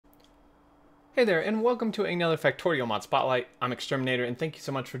Hey there, and welcome to another Factorio mod spotlight. I'm Exterminator, and thank you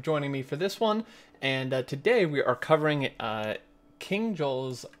so much for joining me for this one. And today we are covering King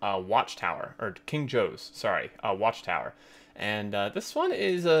Joe's Watchtower, or King Joe's, sorry, Watchtower. And this one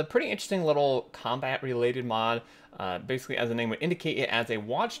is a pretty interesting little combat-related mod. Basically, as the name would indicate, it adds a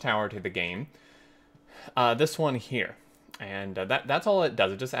watchtower to the game. This one here. And that's all it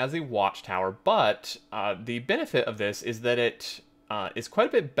does. It just adds a watchtower. But the benefit of this is that it is quite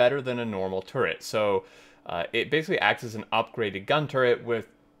a bit better than a normal turret. So it basically acts as an upgraded gun turret with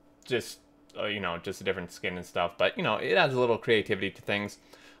just, just a different skin and stuff. But, it adds a little creativity to things.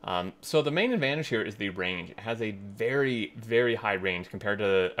 So the main advantage here is the range. It has a very, very high range compared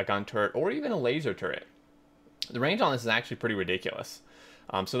to a gun turret or even a laser turret. The range on this is actually pretty ridiculous.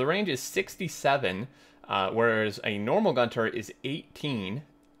 So the range is 67, whereas a normal gun turret is 18.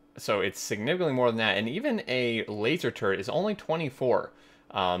 So it's significantly more than that, and even a laser turret is only 24.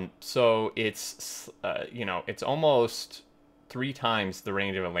 So it's, it's almost 3 times the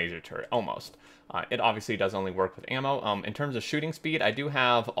range of a laser turret, almost. It obviously does only work with ammo. In terms of shooting speed, I do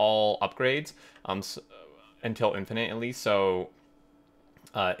have all upgrades, until infinite at least, so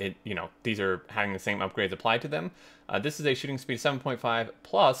these are having the same upgrades applied to them. This is a shooting speed of 7.5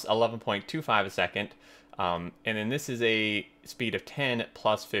 plus 11.25 a second. And then this is a speed of 10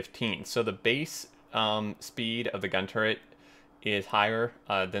 plus 15. So the base speed of the gun turret is higher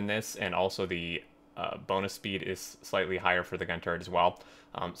than this, and also the bonus speed is slightly higher for the gun turret as well.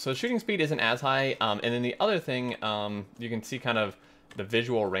 So shooting speed isn't as high. And then the other thing, you can see kind of the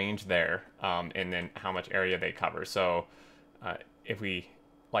visual range there, and then how much area they cover. So if we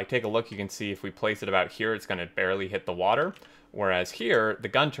take a look, you can see if we place it about here, it's going to barely hit the water. Whereas here, the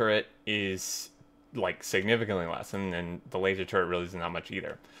gun turret is significantly less, and then the laser turret really isn't that much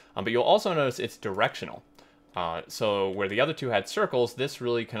either. But you'll also notice it's directional. So where the other two had circles, this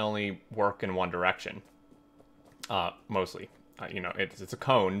really can only work in one direction, mostly. It's a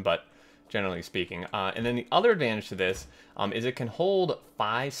cone, but generally speaking. And then the other advantage to this is it can hold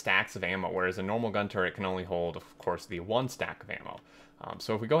 5 stacks of ammo, whereas a normal gun turret can only hold, of course, the 1 stack of ammo.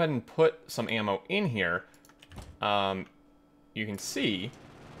 So if we go ahead and put some ammo in here, you can see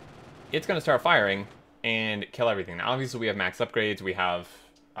it's going to start firing and kill everything. Now, obviously, we have max upgrades. We have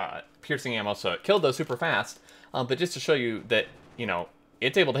piercing ammo, so it killed those super fast. But just to show you that,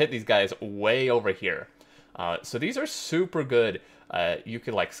 it's able to hit these guys way over here. So these are super good. You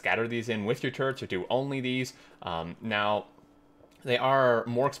could, scatter these in with your turrets or do only these. Now, they are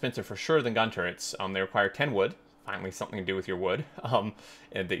more expensive for sure than gun turrets. They require 10 wood. Finally, something to do with your wood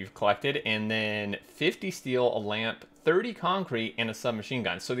that you've collected. And then 50 steel, a lamp, 30 concrete, and a submachine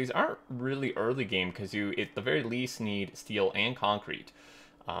gun. So these aren't really early game because you, at the very least, need steel and concrete.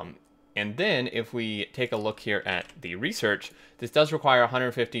 And then if we take a look here at the research, this does require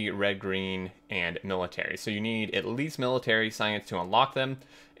 150 red, green, and military. So you need at least military science to unlock them,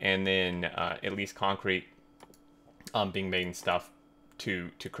 and then at least concrete being made and stuff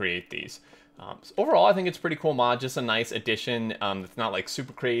to create these. So overall, I think it's a pretty cool mod, just a nice addition. It's not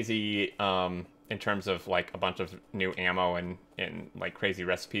super crazy in terms of a bunch of new ammo and crazy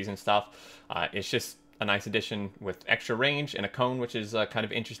recipes and stuff. It's just a nice addition with extra range and a cone, which is kind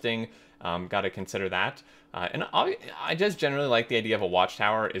of interesting. Got to consider that. And I just generally like the idea of a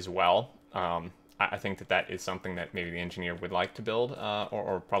watchtower as well. I think that is something that maybe the engineer would like to build,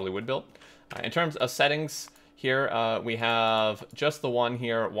 or probably would build. In terms of settings, here we have just the one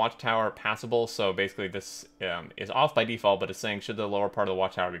here, watchtower passable. So basically this is off by default, but it's saying should the lower part of the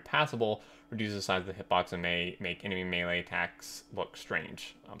watchtower be passable, reduces the size of the hitbox and may make enemy melee attacks look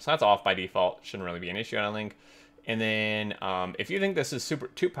strange. So that's off by default. Shouldn't really be an issue, I don't think. And then if you think this is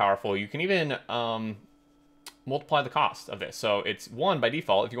too powerful, you can even multiply the cost of this. So it's 1 by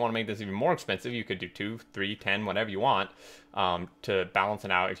default. If you want to make this even more expensive, you could do 2, 3, 10, whatever you want to balance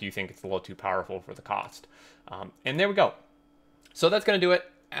it out if you think it's a little too powerful for the cost. And there we go. So that's going to do it.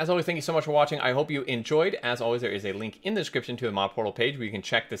 As always, thank you so much for watching. I hope you enjoyed. As always, there is a link in the description to the mod portal page where you can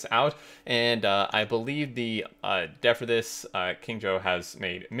check this out. And I believe the dev for this, King Joe, has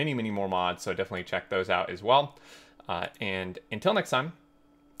made many, many more mods, so definitely check those out as well. And until next time,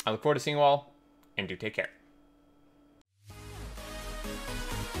 I look forward to seeing you all, and do take care.